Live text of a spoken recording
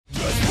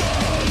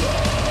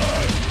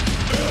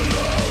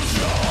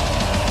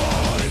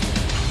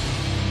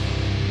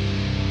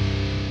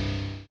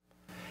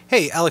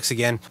Hey, Alex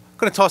again. I'm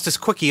going to toss this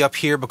quickie up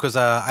here because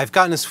I've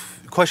gotten this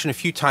question a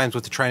few times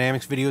with the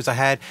Trinamic videos I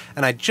had,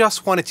 and I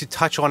just wanted to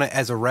touch on it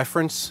as a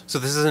reference. So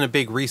this isn't a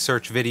big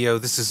research video,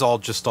 this is all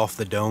just off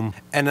the dome,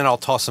 and then I'll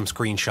toss some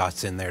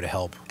screenshots in there to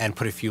help, and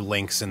put a few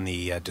links in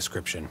the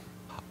description.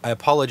 I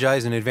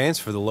apologize in advance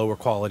for the lower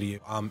quality.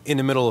 I'm in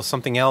the middle of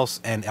something else,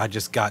 and I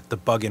just got the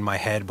bug in my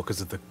head because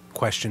of the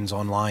questions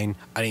online.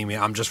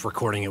 I'm just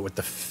recording it with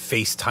the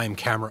FaceTime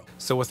camera.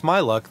 So with my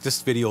luck,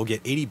 this video will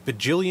get 80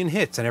 bajillion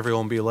hits and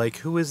everyone will be like,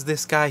 who is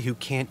this guy who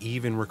can't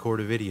even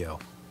record a video?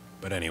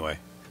 But anyway.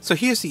 So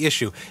here's the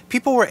issue.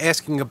 People were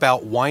asking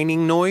about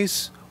whining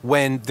noise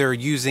when they're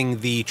using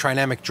the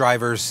Trinamic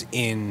drivers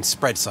in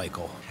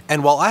spreadCycle.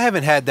 And while I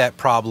haven't had that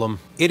problem,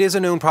 it is a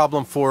known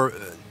problem for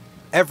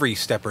every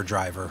stepper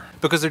driver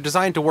because they're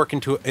designed to work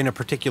in a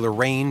particular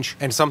range,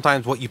 and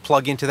sometimes what you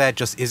plug into that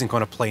just isn't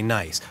going to play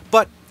nice.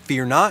 But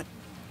fear not,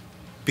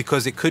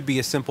 because it could be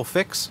a simple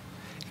fix,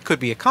 it could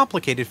be a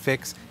complicated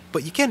fix,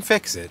 but you can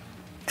fix it.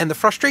 And the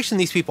frustration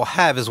these people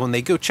have is when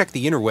they go check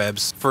the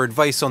interwebs for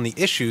advice on the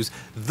issues,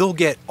 they'll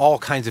get all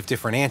kinds of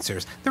different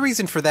answers. The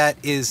reason for that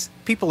is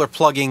people are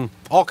plugging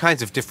all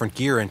kinds of different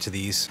gear into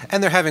these,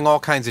 and they're having all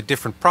kinds of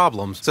different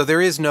problems. So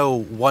there is no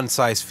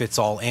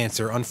one-size-fits-all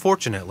answer,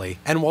 unfortunately.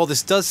 And while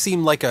this does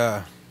seem like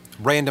a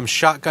random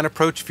shotgun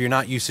approach if you're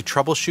not used to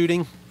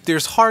troubleshooting,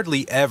 there's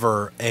hardly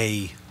ever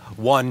a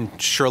one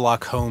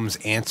Sherlock Holmes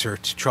answer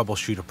to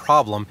troubleshoot a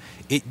problem.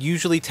 It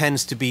usually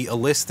tends to be a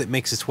list that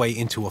makes its way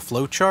into a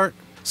flowchart.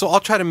 So I'll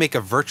try to make a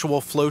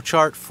virtual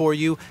flowchart for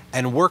you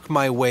and work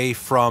my way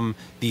from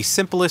the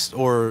simplest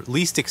or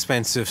least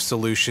expensive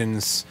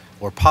solutions,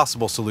 or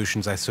possible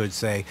solutions I should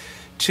say,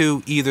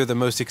 to either the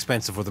most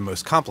expensive or the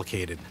most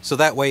complicated. So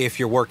that way, if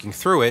you're working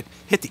through it,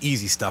 hit the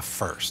easy stuff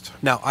first.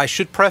 Now, I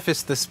should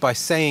preface this by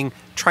saying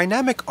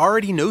Trinamic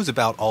already knows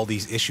about all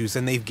these issues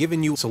and they've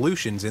given you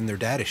solutions in their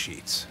data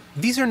sheets.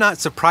 These are not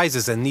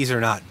surprises and these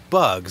are not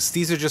bugs.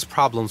 These are just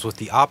problems with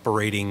the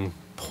operating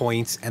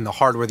points and the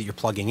hardware that you're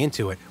plugging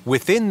into it.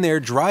 Within their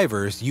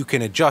drivers, you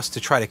can adjust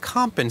to try to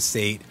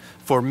compensate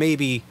for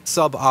maybe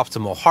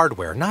suboptimal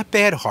hardware. Not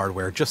bad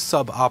hardware, just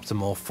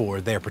suboptimal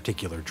for their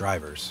particular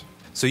drivers.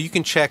 So you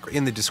can check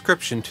in the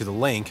description to the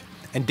link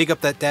and dig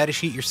up that data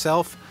sheet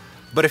yourself.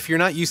 But if you're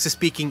not used to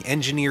speaking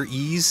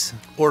engineer-ese,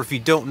 or if you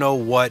don't know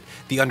what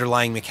the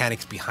underlying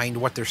mechanics behind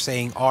what they're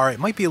saying are, it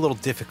might be a little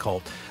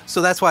difficult.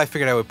 So that's why I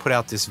figured I would put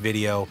out this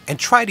video and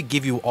try to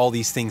give you all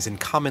these things in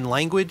common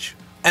language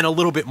and a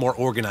little bit more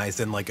organized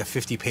than like a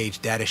 50-page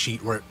data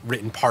sheet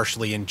written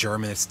partially in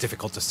German. It's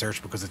difficult to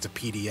search because it's a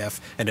PDF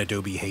and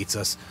Adobe hates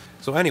us.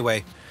 So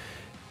anyway,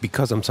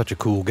 because I'm such a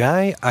cool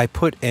guy, I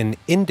put an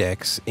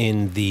index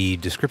in the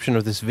description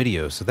of this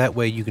video, so that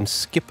way you can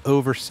skip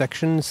over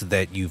sections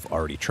that you've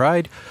already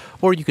tried,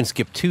 or you can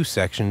skip 2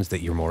 sections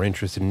that you're more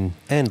interested in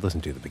and listen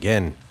to them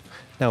again.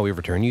 Now we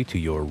return you to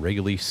your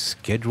regularly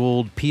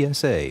scheduled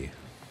PSA.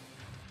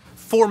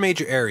 4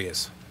 major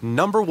areas.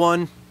 Number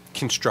 1,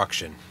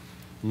 construction.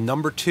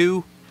 Number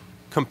 2,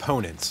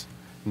 components.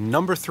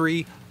 Number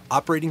 3,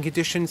 operating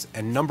conditions,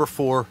 and number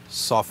 4,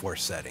 software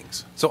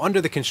settings. So under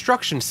the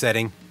construction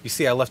setting, you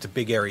see I left a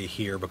big area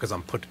here because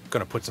I'm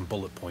going to put some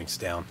bullet points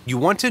down. You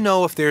want to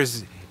know if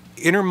there's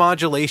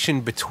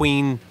intermodulation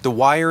between the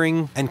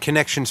wiring and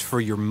connections for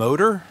your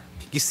motor.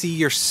 You see,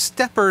 your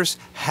steppers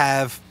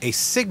have a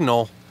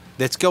signal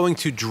that's going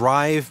to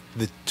drive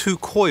the 2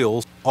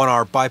 coils on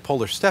our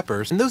bipolar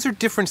steppers, and those are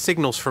different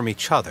signals from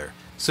each other.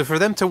 So for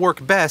them to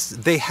work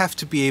best, they have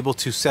to be able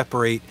to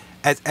separate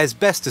as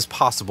best as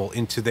possible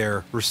into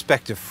their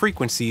respective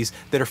frequencies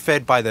that are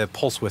fed by the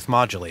pulse width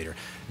modulator.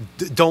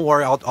 Don't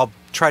worry, I'll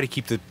try to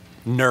keep the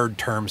nerd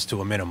terms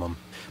to a minimum.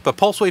 But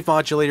pulse wave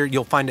modulator,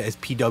 you'll find it as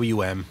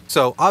PWM.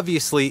 So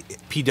obviously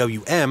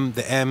PWM,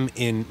 the M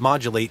in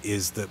modulate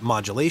is the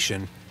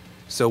modulation.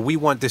 So we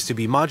want this to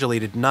be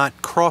modulated, not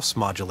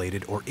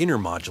cross-modulated or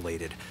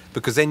intermodulated,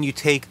 because then you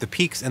take the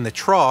peaks and the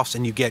troughs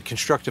and you get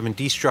constructive and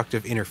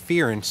destructive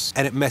interference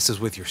and it messes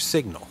with your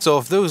signal. So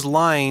if those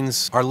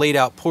lines are laid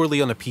out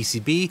poorly on the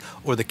PCB,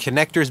 or the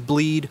connectors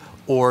bleed,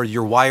 or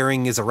your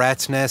wiring is a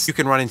rat's nest, you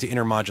can run into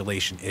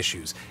intermodulation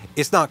issues.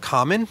 It's not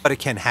common, but it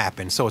can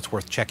happen, so it's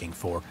worth checking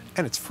for,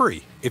 and it's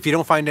free. If you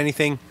don't find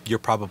anything, you're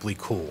probably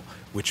cool.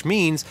 Which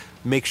means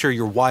make sure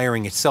your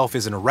wiring itself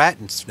isn't a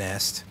rat's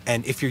nest,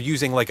 and if you're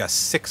using like a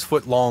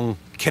 6-foot long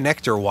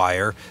connector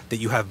wire that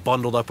you have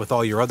bundled up with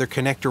all your other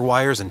connector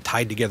wires and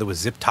tied together with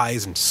zip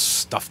ties and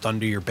stuffed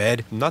under your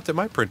bed, not that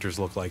my printers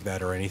look like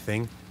that or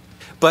anything,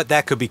 but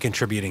that could be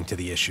contributing to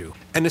the issue.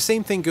 And the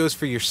same thing goes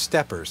for your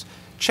steppers.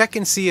 Check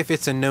and see if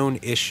it's a known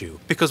issue,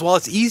 because while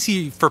it's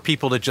easy for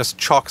people to just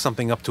chalk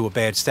something up to a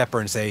bad stepper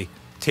and say,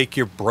 take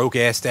your broke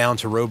ass down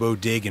to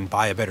RoboDig and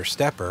buy a better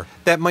stepper,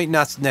 that might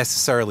not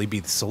necessarily be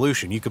the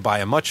solution. You could buy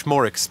a much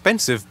more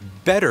expensive,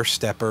 better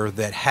stepper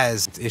that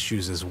has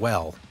issues as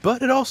well.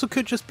 But it also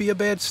could just be a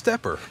bad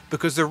stepper,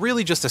 because they're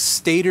really just a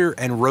stator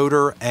and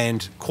rotor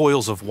and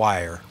coils of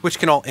wire, which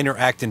can all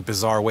interact in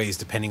bizarre ways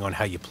depending on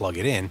how you plug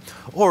it in.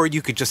 Or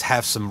you could just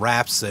have some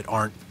wraps that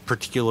aren't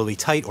particularly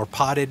tight or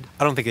potted.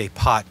 I don't think they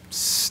pot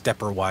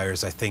stepper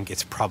wires. I think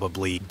it's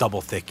probably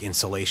double thick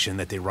insulation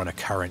that they run a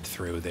current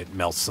through that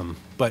melts them.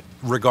 But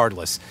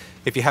regardless,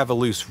 if you have a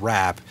loose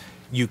wrap,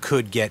 you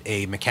could get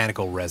a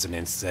mechanical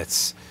resonance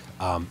that's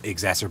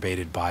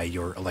exacerbated by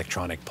your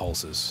electronic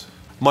pulses.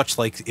 Much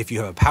like if you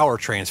have a power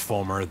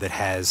transformer that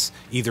has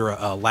either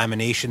a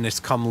lamination that's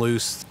come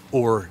loose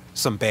or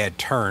some bad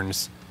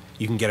turns,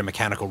 you can get a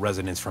mechanical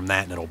resonance from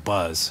that and it'll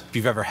buzz. If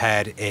you've ever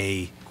had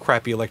a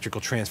crappy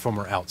electrical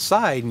transformer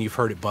outside and you've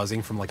heard it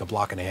buzzing from like a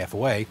block and a half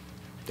away,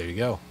 there you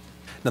go.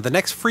 Now the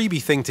next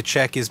freebie thing to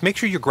check is make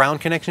sure your ground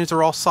connections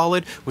are all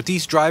solid. With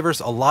these drivers,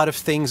 a lot of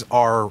things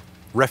are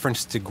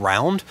reference to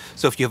ground.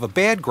 So if you have a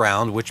bad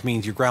ground, which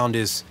means your ground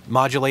is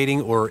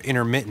modulating or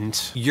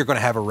intermittent, you're going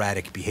to have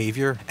erratic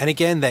behavior. And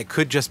again, that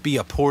could just be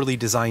a poorly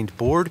designed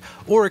board,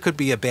 or it could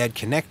be a bad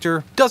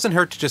connector. Doesn't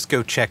hurt to just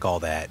go check all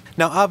that.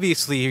 Now,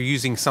 obviously, you're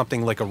using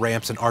something like a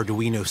ramps and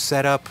Arduino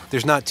setup.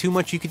 There's not too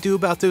much you could do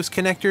about those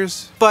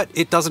connectors, but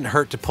it doesn't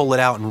hurt to pull it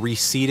out and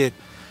reseat it.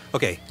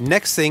 Okay,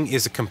 next thing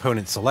is a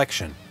component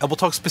selection. And we'll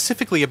talk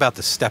specifically about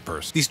the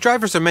steppers. These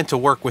drivers are meant to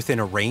work within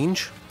a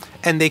range,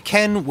 and they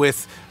can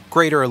with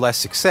greater or less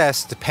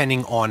success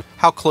depending on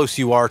how close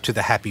you are to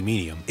the happy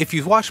medium. If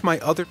you've watched my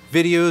other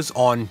videos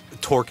on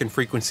torque and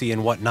frequency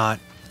and whatnot,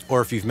 or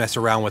if you've messed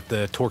around with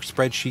the torque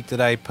spreadsheet that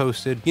I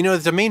posted, you know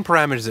the main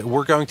parameters that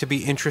we're going to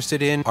be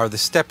interested in are the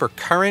stepper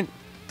current,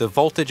 the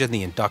voltage, and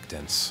the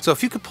inductance. So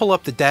if you could pull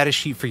up the data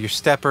sheet for your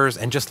steppers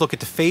and just look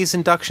at the phase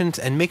inductions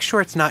and make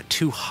sure it's not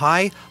too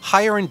high.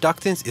 Higher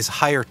inductance is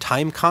higher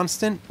time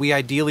constant. We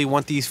ideally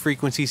want these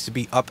frequencies to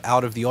be up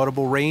out of the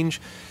audible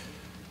range.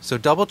 So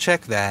double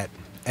check that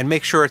and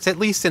make sure it's at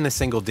least in the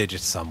single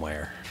digits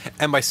somewhere.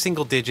 And by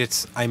single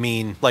digits, I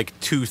mean like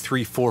 2,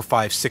 3, 4,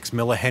 5, 6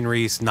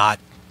 millihenries, not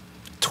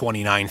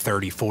 29,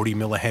 30, 40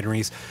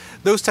 millihenries.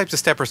 Those types of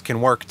steppers can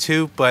work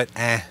too, but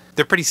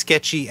they're pretty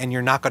sketchy and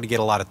you're not going to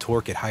get a lot of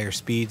torque at higher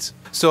speeds.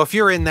 So if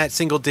you're in that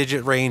single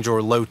digit range or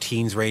low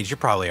teens range, you're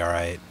probably all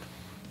right.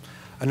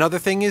 Another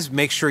thing is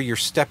make sure your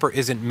stepper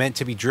isn't meant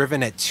to be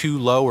driven at too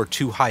low or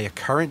too high a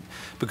current,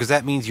 because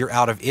that means you're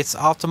out of its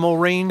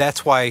optimal range.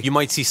 That's why you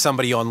might see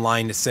somebody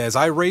online that says,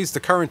 I raised the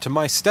current to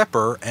my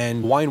stepper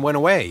and whine went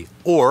away.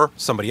 Or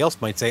somebody else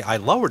might say, I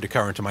lowered the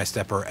current to my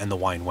stepper and the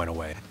whine went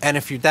away. And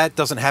if that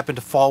doesn't happen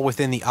to fall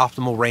within the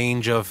optimal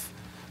range of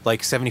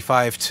like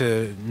 75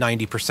 to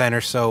 90%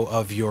 or so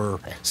of your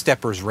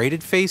stepper's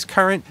rated phase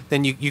current,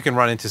 then you can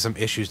run into some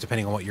issues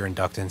depending on what your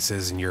inductance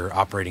is and your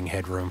operating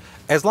headroom.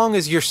 As long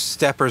as your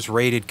stepper's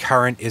rated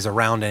current is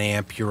around an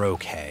amp, you're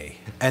okay.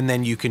 And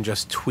then you can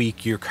just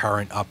tweak your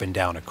current up and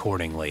down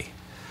accordingly.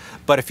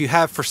 But if you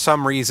have, for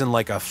some reason,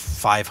 like a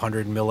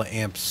 500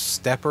 milliamp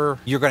stepper,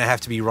 you're going to have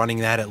to be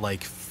running that at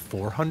like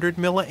 400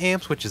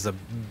 milliamps, which is a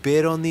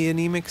bit on the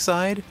anemic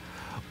side.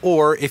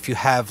 Or if you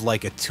have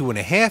like a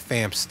 2.5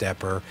 amp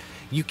stepper,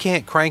 you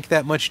can't crank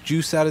that much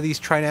juice out of these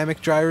Trinamic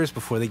drivers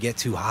before they get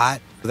too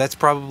hot. That's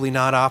probably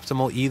not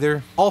optimal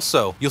either.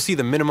 Also, you'll see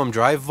the minimum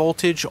drive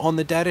voltage on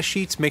the data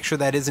sheets. Make sure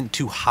that isn't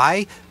too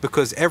high,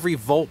 because every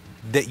volt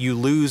that you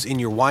lose in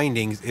your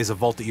windings is a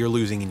volt that you're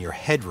losing in your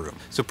headroom.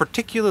 So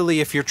particularly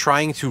if you're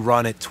trying to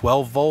run at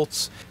 12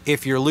 volts,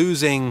 if you're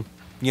losing,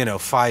 you know,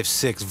 5,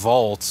 6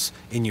 volts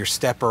in your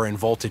stepper and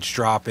voltage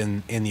drop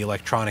in the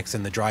electronics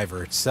and the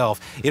driver itself,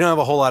 you don't have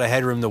a whole lot of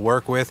headroom to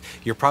work with.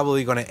 You're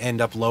probably going to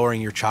end up lowering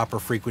your chopper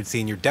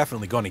frequency and you're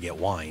definitely going to get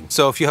whine.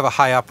 So if you have a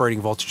high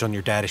operating voltage on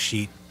your data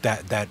sheet,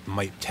 that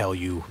might tell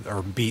you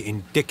or be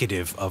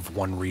indicative of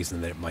one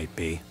reason that it might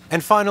be.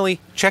 And finally,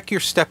 check your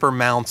stepper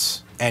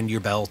mounts and your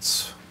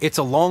belts. It's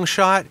a long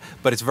shot,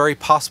 but it's very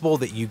possible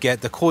that you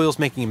get the coils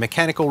making a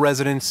mechanical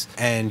resonance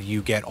and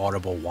you get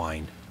audible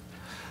whine.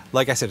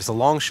 Like I said, it's a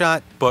long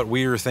shot, but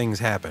weirder things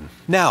happen.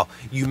 Now,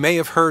 you may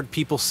have heard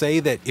people say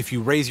that if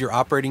you raise your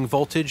operating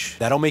voltage,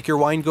 that'll make your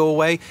whine go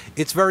away.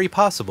 It's very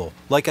possible.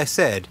 Like I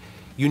said,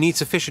 you need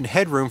sufficient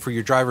headroom for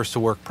your drivers to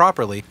work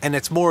properly, and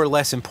it's more or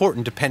less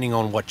important depending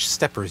on which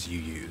steppers you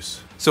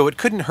use. So it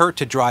couldn't hurt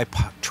to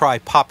try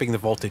popping the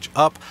voltage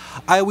up.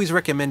 I always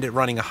recommend it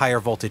running a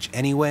higher voltage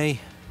anyway.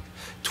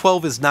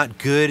 12 is not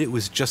good. It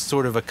was just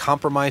sort of a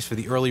compromise for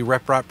the early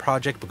RepRot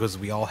project because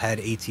we all had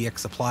ATX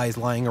supplies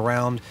lying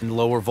around, and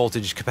lower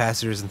voltage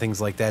capacitors and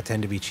things like that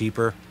tend to be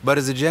cheaper. But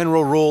as a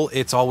general rule,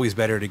 it's always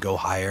better to go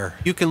higher.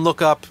 You can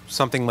look up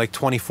something like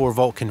 24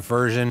 volt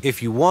conversion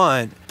if you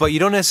want, but you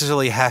don't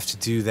necessarily have to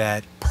do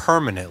that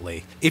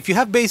permanently. If you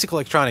have basic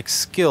electronic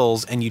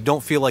skills and you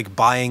don't feel like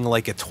buying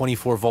like a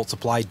 24 volt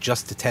supply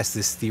just to test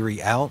this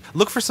theory out,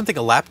 look for something,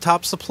 a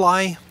laptop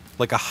supply,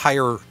 like a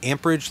higher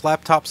amperage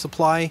laptop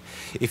supply.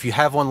 If you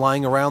have one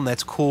lying around,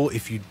 that's cool.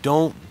 If you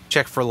don't,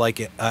 check for like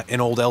an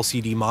old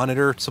LCD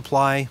monitor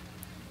supply,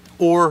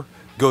 or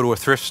go to a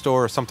thrift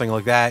store or something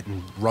like that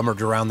and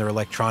rummage around their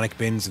electronic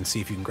bins and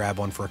see if you can grab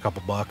one for a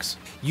couple bucks.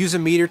 Use a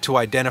meter to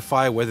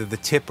identify whether the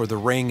tip or the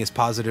ring is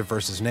positive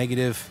versus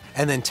negative,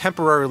 and then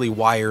temporarily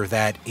wire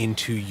that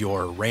into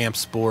your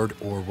ramps board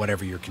or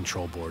whatever your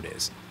control board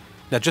is.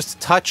 Now, just to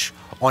touch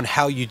on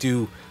how you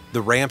do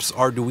the ramp's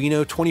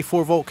Arduino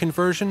 24 volt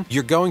conversion,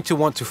 you're going to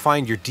want to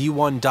find your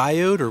D1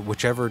 diode, or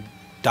whichever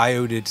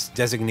diode it's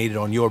designated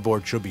on your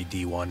board should be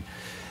D1,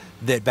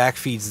 that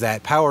backfeeds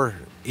that power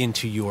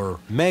into your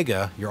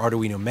Mega, your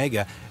Arduino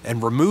Mega,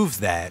 and remove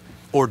that,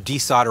 or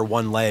desolder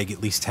one leg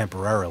at least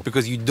temporarily,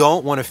 because you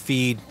don't want to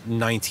feed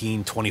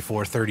 19,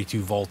 24,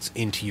 32 volts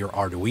into your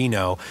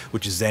Arduino,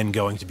 which is then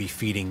going to be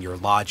feeding your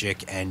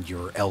logic and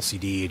your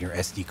LCD and your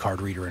SD card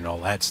reader and all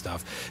that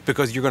stuff,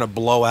 because you're going to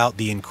blow out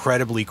the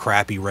incredibly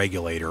crappy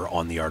regulator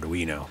on the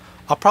Arduino.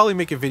 I'll probably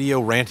make a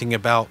video ranting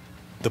about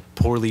the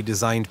poorly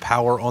designed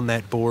power on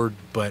that board,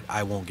 but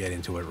I won't get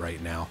into it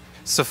right now.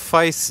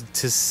 Suffice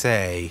to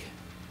say,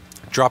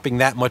 dropping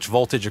that much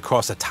voltage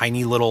across a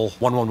tiny little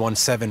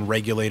 1117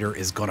 regulator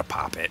is gonna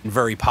pop it, and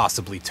very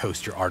possibly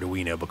toast your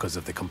Arduino because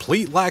of the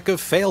complete lack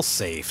of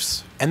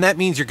fail-safes. And that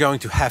means you're going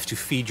to have to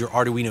feed your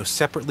Arduino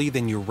separately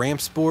than your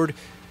ramps board.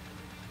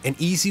 An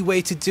easy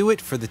way to do it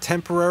for the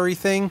temporary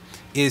thing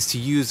is to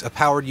use a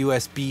powered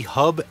USB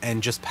hub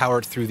and just power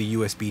it through the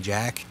USB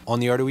jack on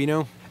the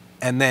Arduino.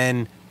 And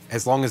then,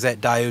 as long as that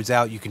diode's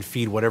out, you can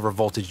feed whatever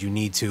voltage you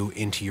need to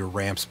into your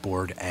ramps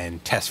board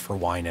and test for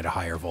whine at a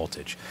higher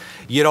voltage.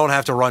 You don't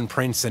have to run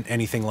prints and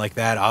anything like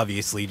that.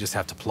 Obviously, you just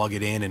have to plug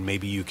it in, and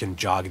maybe you can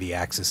jog the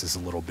axes a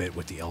little bit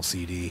with the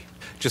LCD.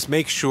 Just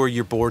make sure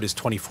your board is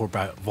 24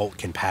 volt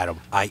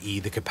compatible,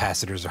 i.e. the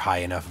capacitors are high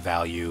enough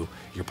value,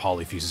 your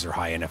polyfuses are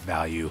high enough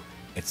value,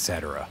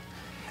 etc.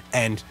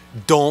 And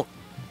don't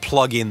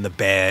plug in the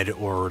bed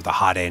or the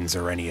hot ends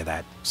or any of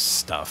that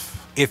stuff.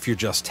 If you're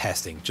just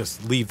testing,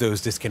 just leave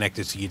those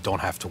disconnected so you don't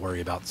have to worry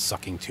about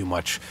sucking too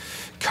much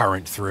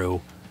current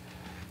through.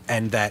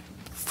 And that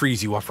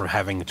frees you up from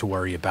having to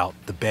worry about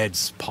the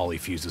bed's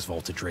polyfuses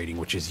voltage rating,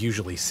 which is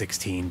usually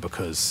 16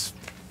 because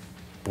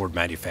board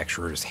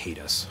manufacturers hate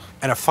us.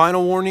 And a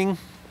final warning,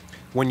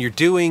 when you're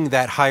doing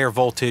that higher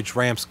voltage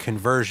ramps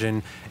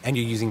conversion and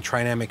you're using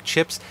Trinamic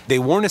chips, they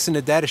warn us in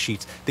the data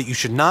sheets that you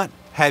should not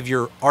have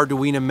your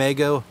Arduino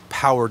Mega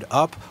powered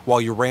up while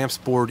your ramps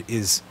board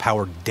is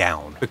powered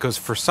down. Because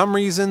for some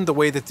reason, the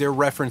way that their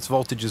reference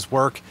voltages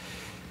work,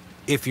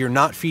 if you're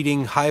not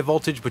feeding high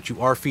voltage, but you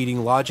are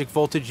feeding logic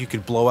voltage, you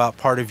could blow out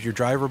part of your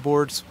driver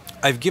boards.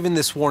 I've given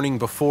this warning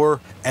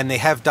before, and they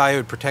have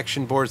diode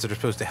protection boards that are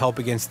supposed to help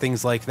against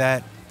things like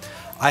that.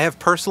 I have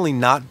personally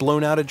not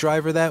blown out a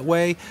driver that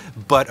way,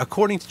 but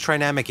according to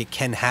Trinamic, it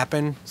can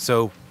happen,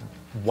 so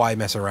why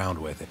mess around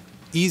with it?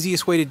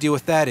 Easiest way to deal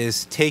with that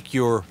is take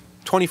your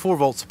 24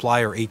 volt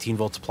supply or 18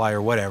 volt supply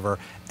or whatever,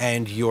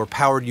 and your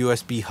powered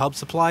USB hub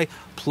supply,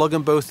 plug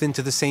them both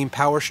into the same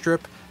power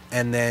strip,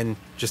 and then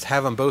just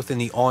have them both in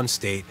the on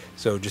state.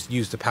 So just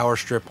use the power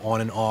strip on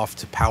and off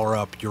to power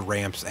up your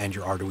ramps and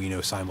your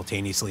Arduino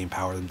simultaneously and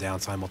power them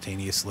down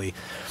simultaneously.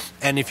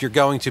 And if you're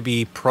going to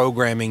be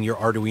programming your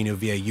Arduino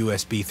via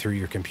USB through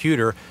your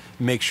computer,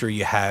 make sure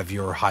you have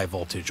your high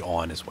voltage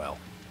on as well.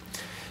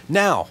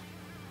 Now,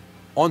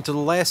 on to the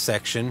last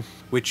section,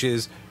 which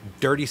is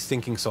dirty,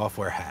 stinking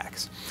software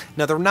hacks.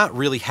 Now, they're not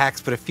really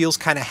hacks, but it feels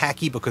kind of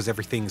hacky because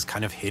everything's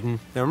kind of hidden.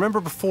 Now, remember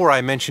before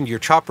I mentioned your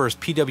chopper's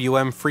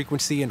PWM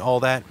frequency and all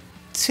that?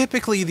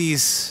 Typically,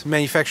 these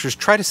manufacturers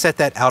try to set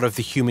that out of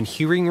the human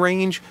hearing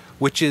range,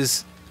 which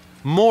is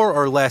more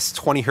or less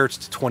 20 hertz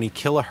to 20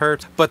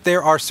 kilohertz, but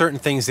there are certain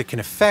things that can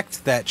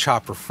affect that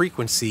chopper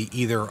frequency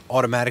either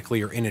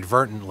automatically or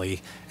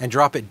inadvertently and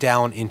drop it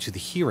down into the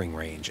hearing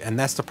range, and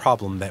that's the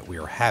problem that we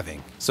are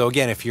having. So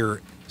again, if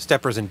your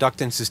stepper's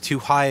inductance is too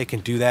high, it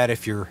can do that.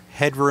 If your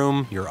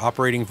headroom, your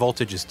operating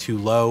voltage is too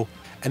low,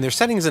 and there's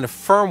settings in a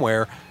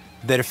firmware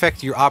that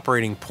affect your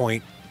operating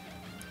point,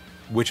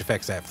 which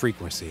affects that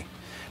frequency.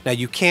 Now,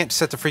 you can't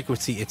set the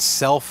frequency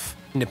itself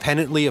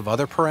independently of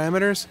other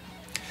parameters,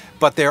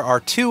 but there are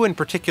two in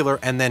particular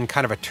and then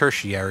kind of a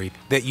tertiary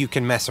that you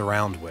can mess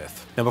around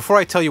with. Now, before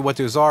I tell you what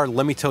those are,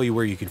 let me tell you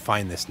where you can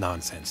find this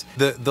nonsense.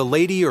 The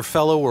lady or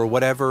fellow or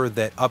whatever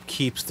that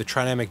upkeeps the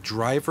Trinamic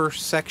driver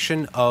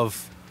section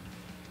of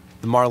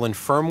the Marlin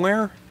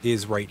firmware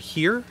is right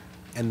here,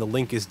 and the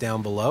link is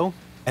down below.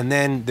 And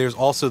then there's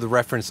also the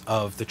reference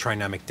of the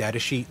Trinamic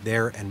datasheet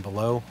there and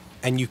below,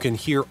 and you can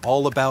hear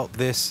all about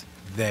this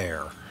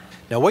there.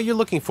 Now, what you're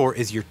looking for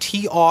is your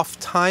TOff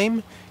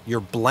time, your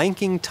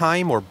blanking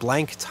time or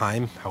blank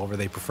time, however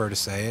they prefer to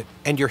say it,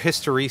 and your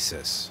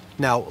hysteresis.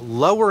 Now,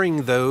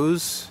 lowering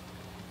those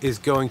is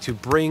going to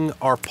bring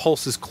our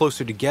pulses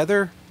closer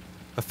together,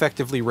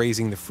 effectively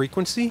raising the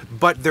frequency,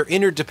 but they're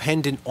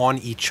interdependent on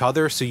each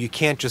other, so you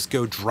can't just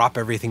go drop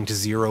everything to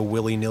zero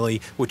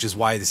willy-nilly, which is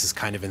why this is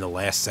kind of in the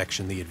last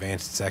section, the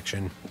advanced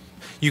section.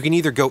 You can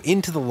either go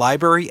into the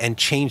library and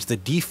change the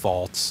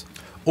defaults,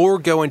 or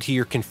go into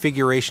your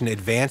configuration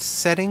advanced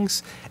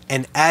settings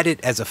and add it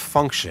as a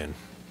function,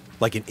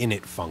 like an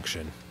init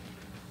function.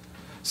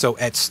 So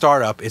at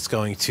startup, it's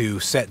going to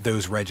set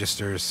those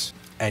registers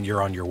and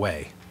you're on your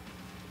way.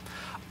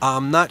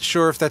 I'm not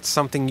sure if that's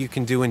something you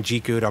can do in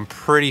G-Code. I'm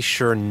pretty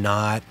sure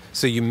not.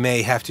 So you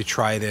may have to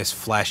try this,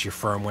 flash your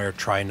firmware,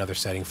 try another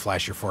setting,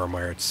 flash your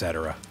firmware,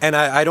 etc. And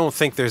I don't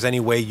think there's any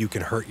way you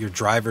can hurt your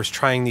drivers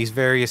trying these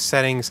various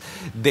settings.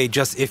 They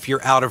just, if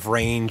you're out of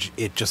range,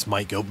 it just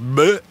might go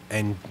bleh,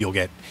 and you'll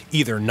get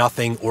either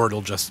nothing or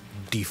it'll just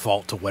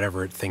default to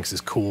whatever it thinks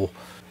is cool,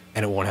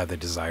 and it won't have the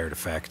desired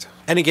effect.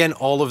 And again,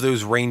 all of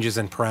those ranges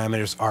and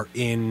parameters are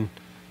in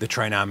the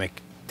Trinamic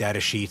data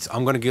sheets.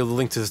 I'm going to give a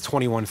link to the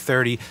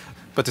 2130,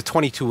 but the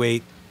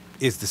 22.8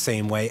 is the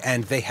same way,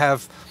 and they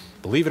have,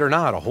 believe it or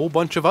not, a whole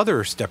bunch of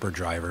other stepper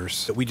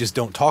drivers that we just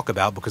don't talk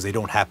about because they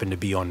don't happen to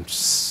be in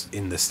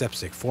the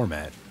stepstick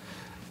format,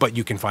 but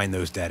you can find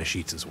those data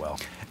sheets as well.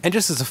 And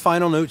just as a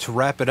final note to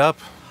wrap it up,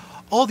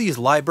 all these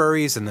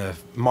libraries and the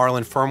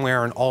Marlin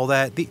firmware and all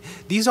that,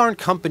 these aren't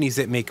companies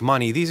that make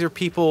money. These are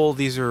people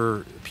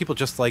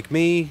just like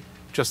me,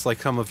 just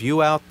like some of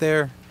you out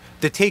there,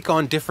 that take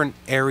on different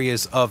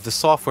areas of the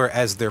software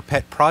as their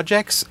pet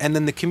projects, and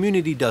then the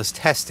community does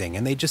testing,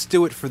 and they just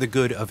do it for the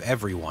good of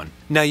everyone.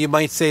 Now you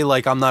might say,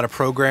 like, I'm not a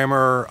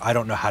programmer, I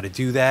don't know how to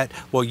do that.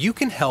 Well, you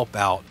can help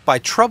out by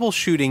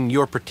troubleshooting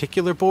your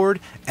particular board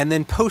and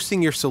then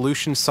posting your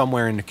solution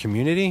somewhere in the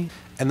community.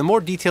 And the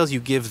more details you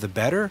give, the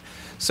better.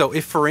 So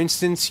if, for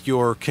instance,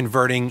 you're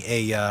converting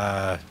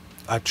a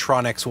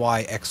Tron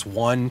XY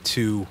X1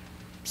 to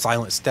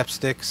silent step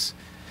sticks,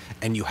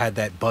 and you had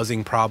that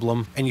buzzing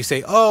problem, and you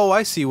say, oh,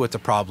 I see what the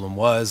problem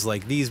was.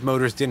 Like, these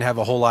motors didn't have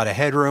a whole lot of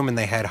headroom and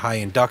they had high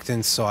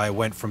inductance, so I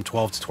went from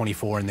 12 to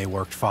 24 and they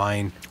worked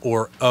fine.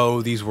 Or,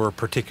 oh, these were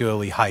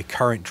particularly high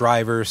current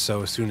drivers,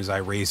 so as soon as I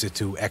raised it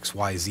to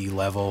XYZ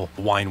level,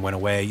 the whine went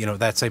away, you know,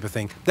 that type of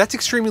thing. That's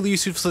extremely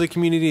useful to the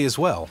community as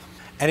well.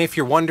 And if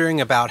you're wondering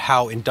about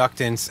how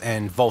inductance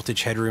and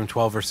voltage headroom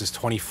 12 versus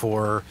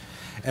 24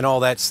 and all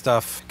that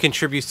stuff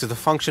contributes to the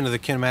function of the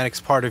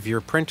kinematics part of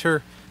your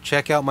printer,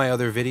 check out my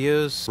other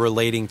videos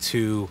relating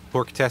to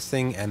torque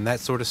testing and that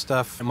sort of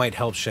stuff. It might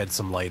help shed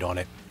some light on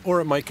it, or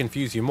it might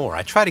confuse you more.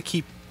 I try to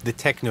keep the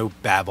techno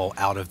babble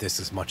out of this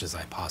as much as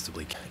I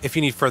possibly can. If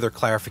you need further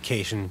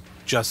clarification,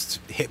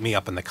 just hit me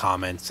up in the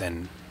comments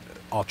and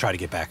I'll try to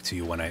get back to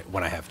you when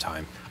I have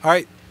time. All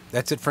right,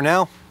 that's it for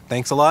now.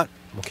 Thanks a lot.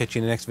 We'll catch you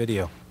in the next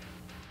video.